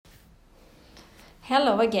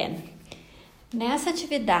Hello again! Nessa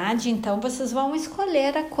atividade, então, vocês vão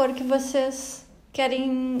escolher a cor que vocês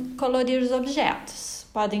querem colorir os objetos.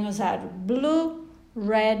 Podem usar blue,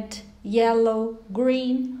 red, yellow,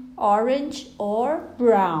 green, orange or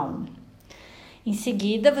brown. Em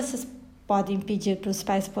seguida, vocês podem pedir para os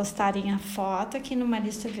pais postarem a foto aqui numa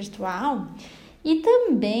lista virtual e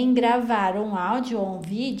também gravar um áudio ou um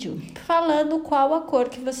vídeo falando qual a cor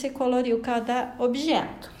que você coloriu cada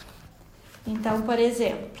objeto. Então, por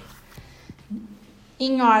exemplo,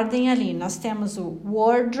 em ordem ali, nós temos o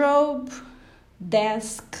wardrobe,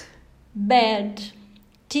 desk, bed,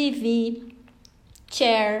 TV,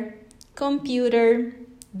 chair, computer,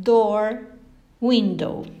 door,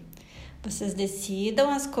 window. Vocês decidam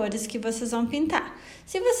as cores que vocês vão pintar.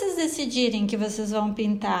 Se vocês decidirem que vocês vão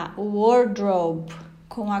pintar o wardrobe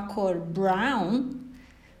com a cor brown,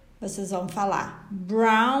 vocês vão falar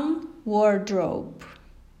brown wardrobe.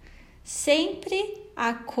 Sempre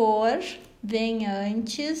a cor vem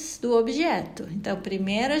antes do objeto. Então,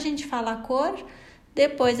 primeiro a gente fala a cor,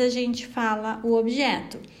 depois a gente fala o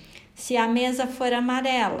objeto. Se a mesa for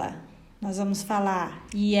amarela, nós vamos falar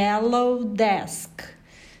yellow desk.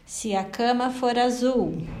 Se a cama for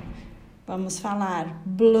azul, vamos falar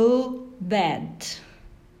blue bed.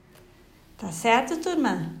 Tá certo,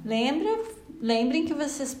 turma? Lembrem que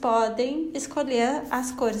vocês podem escolher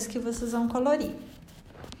as cores que vocês vão colorir.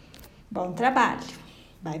 Bom trabalho!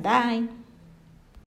 Bye, bye!